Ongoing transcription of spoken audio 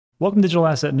Welcome to Digital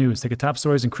Asset News. Take the top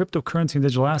stories in cryptocurrency and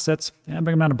digital assets and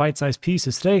bring them down to bite-sized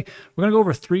pieces. Today, we're going to go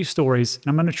over 3 stories, and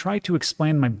I'm going to try to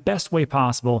explain in my best way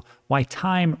possible why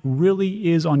time really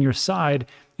is on your side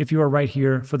if you are right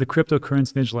here for the cryptocurrency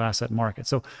and digital asset market.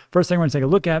 So first thing we're going to take a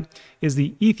look at is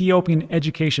the Ethiopian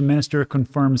Education Minister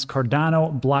confirms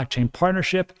Cardano blockchain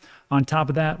partnership. On top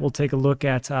of that, we'll take a look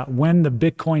at when the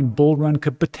Bitcoin bull run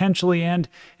could potentially end.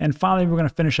 And finally, we're going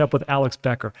to finish up with Alex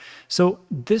Becker. So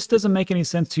this doesn't make any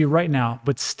sense to you right now,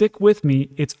 but stick with me.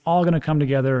 It's all going to come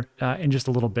together in just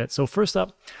a little bit. So first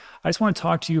up, I just want to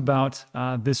talk to you about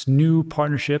this new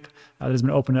partnership that has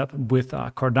been opened up with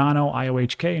Cardano,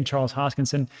 IOHK, and Charles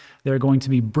Hoskinson. They're going to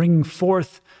be bringing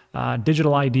forth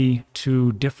digital ID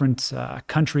to different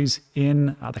countries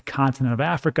in the continent of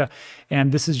Africa.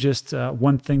 And this is just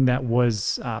one thing that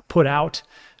was put out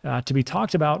to be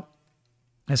talked about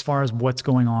as far as what's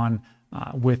going on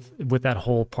with that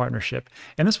whole partnership.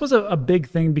 And this was a big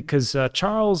thing because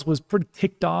Charles was pretty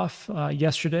ticked off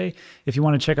yesterday. If you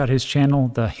want to check out his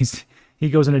channel, he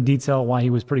goes into detail why he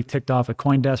was pretty ticked off at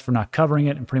CoinDesk for not covering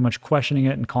it and pretty much questioning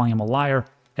it and calling him a liar.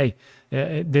 Hey,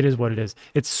 it is what it is.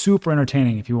 It's super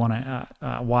entertaining if you want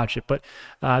to watch it. But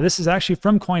this is actually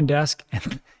from CoinDesk,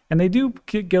 and they do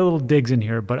get little digs in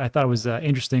here, but I thought it was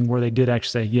interesting where they did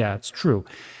actually say, yeah, it's true.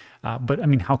 But I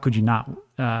mean, how could you not?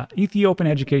 Ethiopian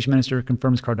Education Minister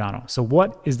confirms Cardano. So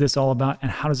what is this all about,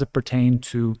 and how does it pertain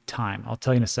to time? I'll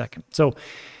tell you in a second. So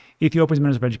Ethiopia's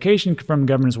Minister of Education confirmed the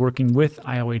government is working with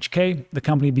IOHK, the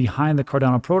company behind the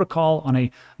Cardano protocol, on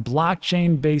a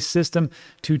blockchain-based system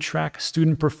to track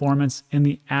student performance in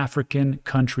the African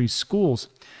countries' schools.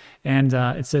 And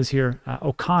it says here,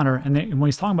 O'Connor, and when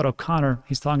he's talking about O'Connor,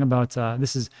 he's talking about,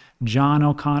 this is John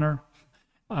O'Connor,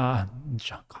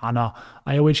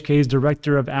 IOHK's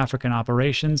Director of African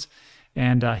Operations,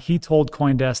 and he told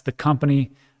CoinDesk the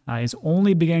company is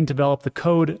only beginning to develop the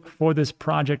code for this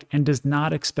project and does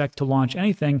not expect to launch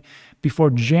anything before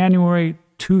January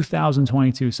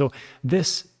 2022. So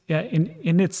this,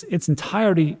 in its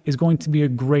entirety, is going to be a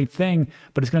great thing,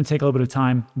 but it's going to take a little bit of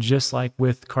time, just like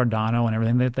with Cardano and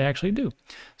everything that they actually do.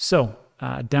 So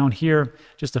down here,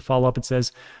 just to follow up, it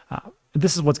says,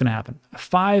 this is what's going to happen.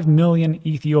 5 million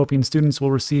Ethiopian students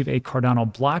will receive a Cardano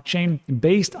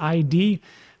blockchain-based ID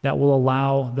that will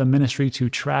allow the ministry to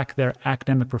track their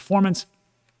academic performance.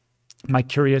 Mike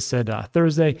Curious said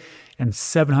Thursday, and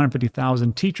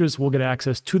 750,000 teachers will get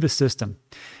access to the system.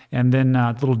 And then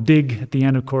the little dig at the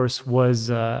end, of course,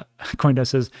 was CoinDesk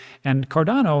says, and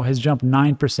Cardano has jumped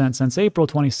 9% since April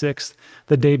 26th,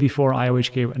 the day before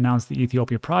IOHK announced the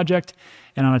Ethiopia project.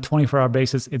 And on a 24-hour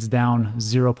basis, it's down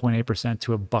 0.8%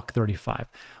 to $1.35,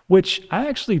 which I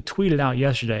actually tweeted out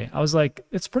yesterday. I was like,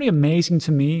 it's pretty amazing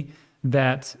to me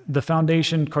that the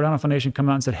foundation, Cardano Foundation, come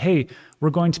out and said, hey, we're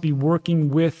going to be working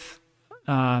with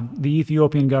the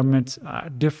Ethiopian government,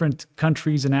 different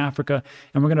countries in Africa,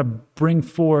 and we're going to bring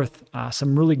forth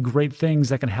some really great things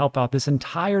that can help out this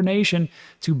entire nation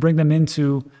to bring them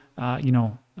into,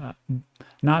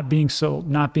 not being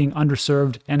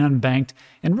underserved and unbanked,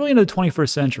 and really into the 21st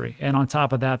century. And on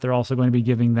top of that, they're also going to be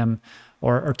giving them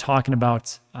or talking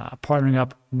about partnering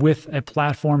up with a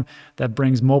platform that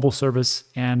brings mobile service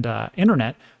and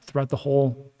internet throughout the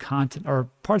whole continent or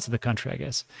parts of the country, I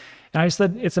guess. And I just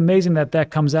said it's amazing that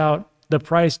that comes out. The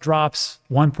price drops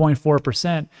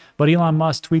 1.4%, but Elon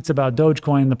Musk tweets about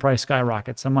Dogecoin and the price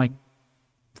skyrockets. I'm like,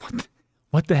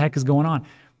 what the heck is going on?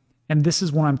 And this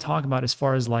is what I'm talking about as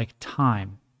far as like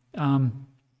time.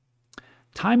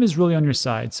 Time is really on your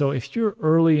side. So if you're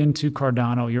early into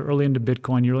Cardano, you're early into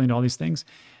Bitcoin, you're early into all these things,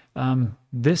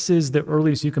 this is the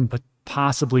earliest you can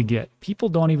possibly get. People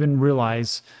don't even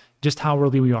realize just how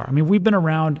early we are. I mean, we've been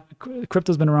around,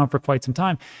 crypto's been around for quite some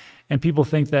time, and people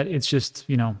think that it's just,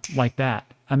 like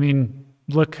that. I mean,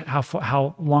 look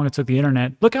how long it took the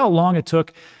internet. Look how long it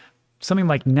took something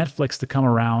like Netflix to come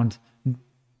around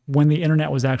when the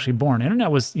internet was actually born. The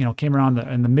internet was, came around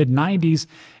in the mid-90s,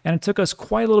 and it took us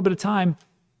quite a little bit of time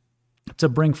to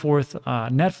bring forth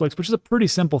Netflix, which is a pretty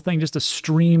simple thing, just to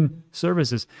stream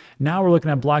services. Now we're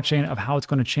looking at blockchain of how it's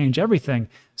going to change everything.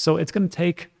 So it's going to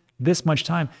take this much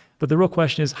time. But the real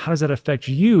question is, how does that affect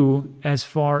you as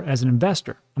far as an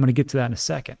investor? I'm going to get to that in a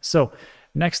second. So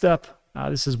next up,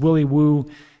 this is Willy Woo.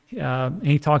 And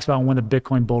he talks about when the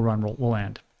Bitcoin bull run will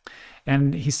end.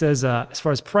 And he says, as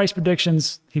far as price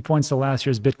predictions, he points to last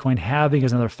year's Bitcoin halving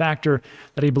as another factor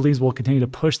that he believes will continue to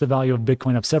push the value of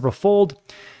Bitcoin up several fold.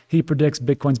 He predicts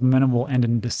Bitcoin's momentum will end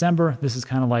in December. This is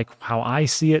kind of like how I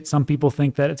see it. Some people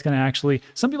think that it's going to actually,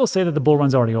 some people say that the bull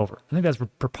run's already over. I think that's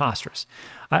preposterous.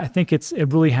 I think it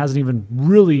really hasn't even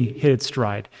really hit its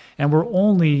stride. And we're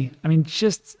only, I mean,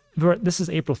 just this is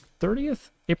April 30th?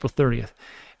 April 30th.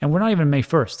 And we're not even May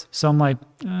 1st. So I'm like,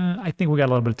 I think we got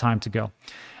a little bit of time to go.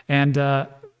 And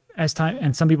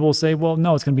and some people will say, well,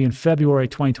 no, it's going to be in February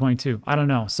 2022. I don't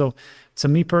know. So to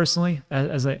me personally,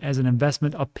 as an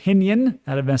investment opinion,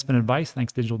 not investment advice,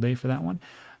 thanks Digital Dave for that one,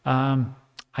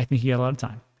 I think he got a lot of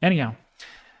time. Anyhow,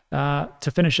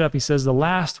 to finish up, he says the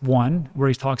last one where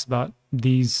he talks about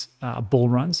these bull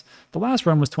runs, the last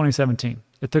run was 2017.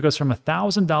 It took us from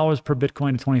 $1,000 per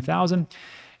Bitcoin to 20,000,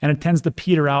 and it tends to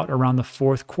peter out around the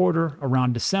fourth quarter,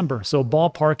 around December. So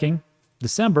ballparking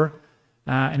December,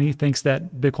 and he thinks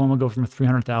that Bitcoin will go from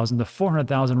 300,000 to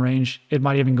 400,000 range. It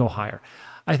might even go higher.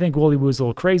 I think Willy Woo's a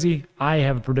little crazy. I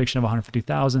have a prediction of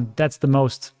 150,000. That's the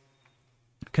most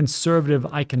conservative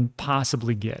I can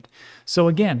possibly get. So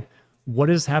again, what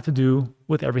does this have to do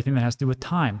with everything that has to do with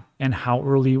time and how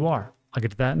early you are? I'll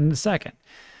get to that in a second.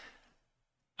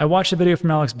 I watched a video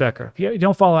from Alex Becker. If you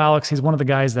don't follow Alex, he's one of the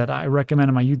guys that I recommend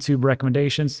in my YouTube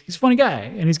recommendations. He's a funny guy,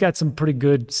 and he's got some pretty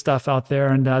good stuff out there,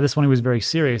 and this one he was very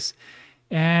serious.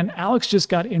 And Alex just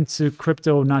got into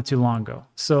crypto not too long ago.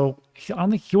 So I don't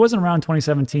think he wasn't around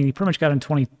 2017. He pretty much got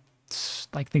in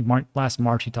I think last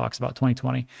March he talks about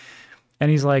 2020. And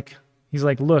he's like,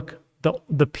 look,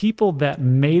 the people that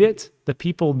made it, the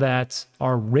people that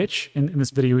are rich, in this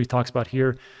video he talks about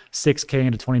here, 6K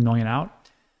into 20 million out.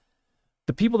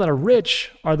 The people that are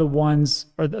rich are the ones,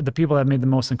 or the people that made the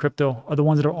most in crypto are the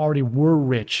ones that already were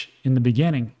rich in the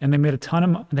beginning, and they made a ton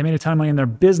of money in their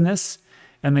business,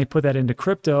 and they put that into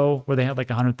crypto where they had like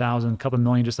 100,000, a couple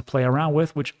million just to play around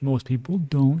with, which most people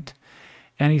don't.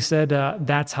 And he said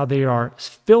that's how they are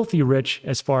filthy rich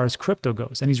as far as crypto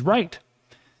goes, and he's right.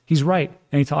 He's right,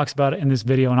 and he talks about it in this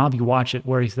video, and I'll be watch it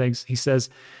where he says,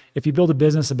 if you build a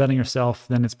business of betting yourself,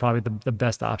 then it's probably the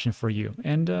best option for you,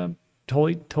 and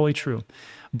totally true.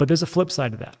 But there's a flip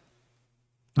side to that,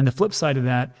 and the flip side of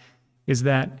that is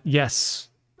that yes,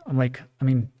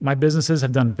 my businesses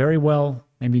have done very well,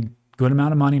 maybe good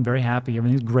amount of money, I'm very happy,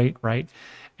 everything's great, right?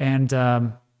 And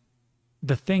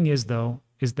the thing is though,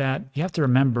 is that you have to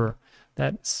remember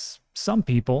that some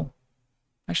people,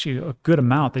 actually a good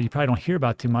amount that you probably don't hear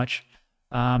about too much,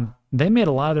 they made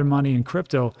a lot of their money in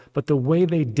crypto, but the way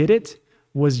they did it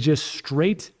was just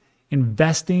straight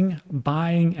investing,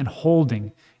 buying, and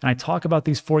holding. And I talk about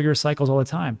these 4-year cycles all the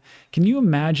time. Can you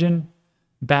imagine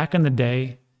back in the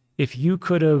day if you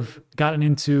could have gotten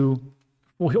into,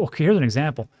 well, okay, here's an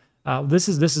example. This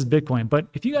is Bitcoin, but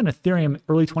if you got an Ethereum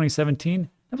early 2017,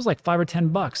 that was like $5 or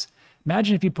 $10.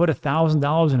 Imagine if you put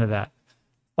 $1,000 into that,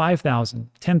 5,000,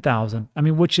 10,000.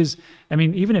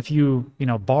 Even if you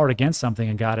borrowed against something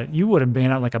and got it, you would have been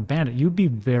out like a bandit. You'd be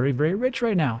very, very rich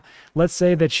right now. Let's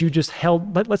say that you just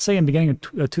held, let's say in the beginning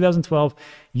of 2012,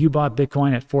 you bought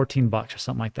Bitcoin at 14 bucks or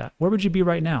something like that. Where would you be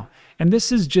right now? And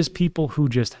this is just people who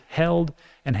just held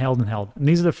and held and held. And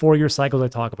these are the 4-year cycles I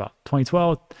talk about.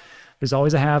 2012, there's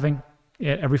always a halving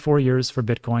every 4 years for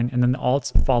Bitcoin, and then the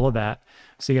alts follow that.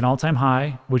 So you get an all-time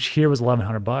high, which here was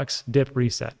 1,100 bucks, dip,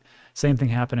 reset. Same thing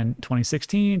happened in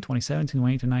 2016, 2017,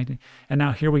 2018, 2019, and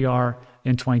now here we are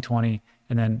in 2020,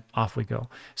 and then off we go.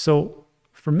 So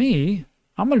for me,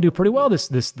 I'm going to do pretty well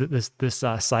this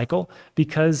cycle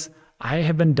because I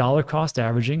have been dollar cost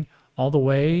averaging all the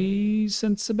way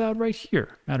since about right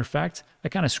here. Matter of fact, I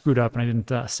kind of screwed up and I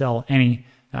didn't sell any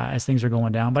as things are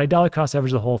going down, but I dollar cost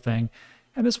averaged the whole thing,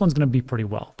 and this one's going to be pretty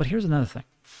well. But here's another thing.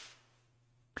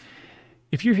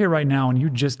 If you're here right now and you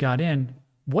just got in,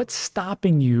 what's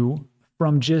stopping you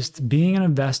from just being an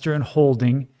investor and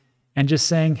holding and just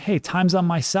saying, hey, time's on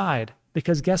my side?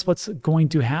 Because guess what's going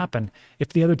to happen if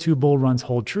the other 2 bull runs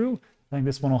hold true? I think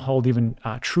this one will hold even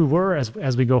truer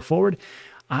as we go forward.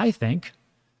 I think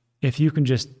if you can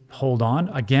just hold on,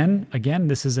 again,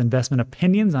 this is investment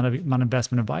opinions, not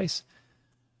investment advice,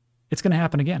 it's going to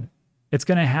happen again. It's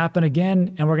going to happen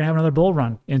again, and we're going to have another bull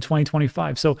run in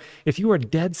 2025. So if you are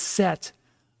dead set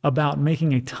about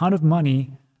making a ton of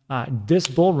money this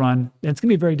bull run, it's going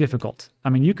to be very difficult. I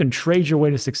mean, you can trade your way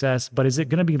to success, but is it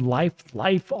going to be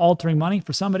life-altering money?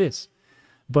 For some, it is.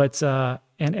 But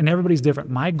and everybody's different.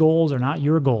 My goals are not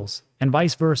your goals, and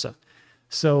vice versa.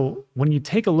 So when you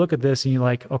take a look at this and you're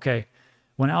like, okay,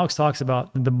 when Alex talks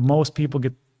about the most people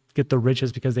get the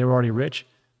riches because they were already rich,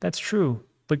 that's true.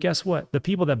 But guess what? The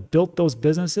people that built those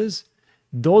businesses,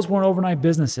 those weren't overnight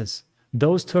businesses.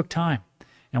 Those took time.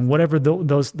 And whatever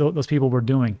those people were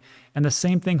doing. And the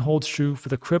same thing holds true for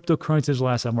the cryptocurrency digital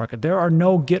asset market. There are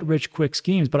no get-rich-quick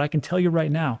schemes, but I can tell you right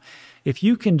now, if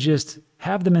you can just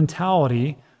have the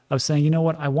mentality of saying, you know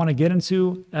what, I want to get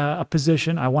into a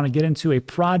position, I want to get into a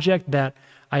project that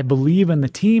I believe in the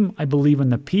team. I believe in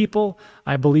the people.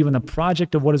 I believe in the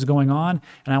project of what is going on.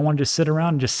 And I want to just sit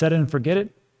around and just set it and forget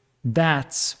it.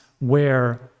 That's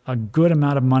where a good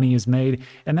amount of money is made.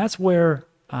 And that's where,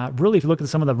 really, if you look at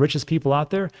some of the richest people out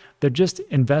there, they're just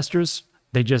investors.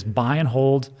 They just buy and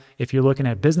hold. If you're looking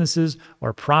at businesses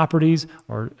or properties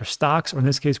or stocks, or in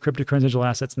this case, cryptocurrency digital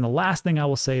assets. And the last thing I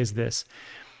will say is this.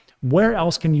 Where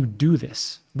else can you do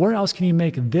this? Where else can you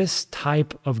make this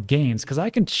type of gains? Because I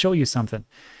can show you something.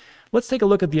 Let's take a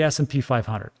look at the S&P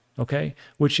 500, okay?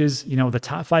 Which is, the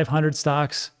top 500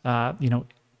 stocks,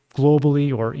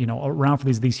 globally, or, around for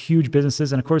these huge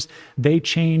businesses. And of course, they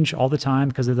change all the time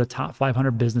because they're the top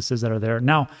 500 businesses that are there.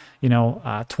 Now,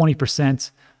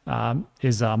 20%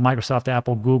 is Microsoft,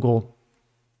 Apple, Google,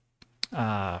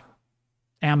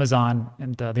 Amazon,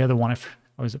 and the other one, I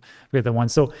always forget the one.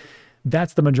 So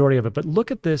that's the majority of it. But look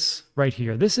at this right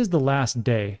here. This is the last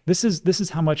day. This is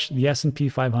how much the S&P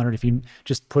 500. If you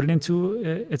just put it into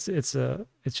it's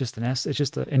just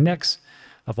an index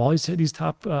of all these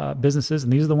top businesses,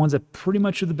 and these are the ones that pretty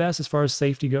much are the best as far as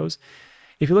safety goes.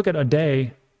 If you look at a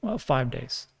day, well, 5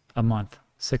 days, a month,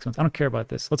 6 months. I don't care about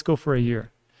this. Let's go for a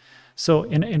year. So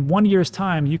in 1 year's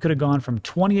time, you could have gone from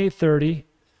 2830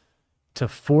 to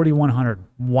 4100.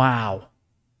 Wow.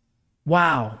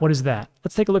 Wow, what is that?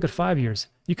 Let's take a look at 5 years.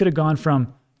 You could have gone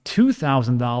from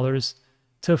 $2,000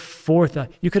 to $4,000.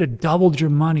 You could have doubled your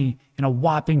money in a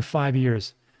whopping 5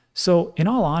 years. So in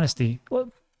all honesty,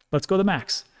 well, let's go to the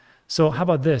max. So how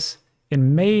about this?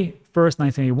 In May 1st,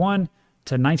 1981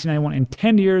 to 1991, in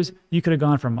 10 years, you could have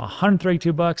gone from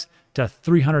 $132 to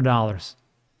 $300.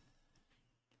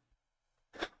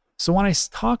 So when I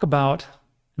talk about,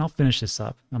 and I'll finish this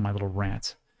up on my little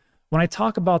rant. When I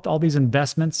talk about all these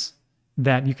investments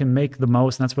that you can make the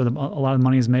most, and that's where a lot of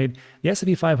money is made. The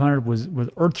S&P 500 was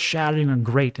earth-shattering and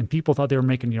great, and people thought they were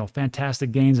making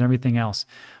fantastic gains and everything else.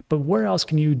 But where else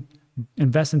can you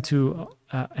invest into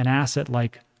an asset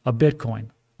like a Bitcoin,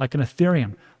 like an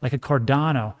Ethereum, like a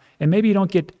Cardano? And maybe you don't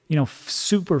get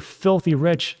super filthy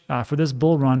rich for this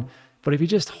bull run, but if you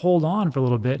just hold on for a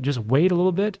little bit, just wait a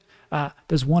little bit,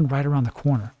 there's one right around the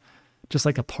corner, just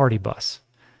like a party bus.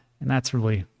 And that's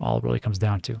really all it really comes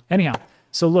down to. Anyhow.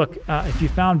 So look, if you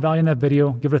found value in that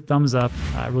video, give it a thumbs up.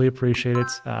 I really appreciate it.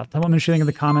 Tell me what you're thinking in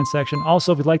the comment section.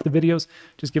 Also, if you like the videos,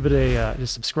 just give it a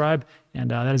just subscribe.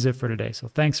 And that is it for today. So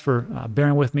thanks for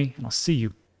bearing with me, and I'll see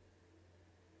you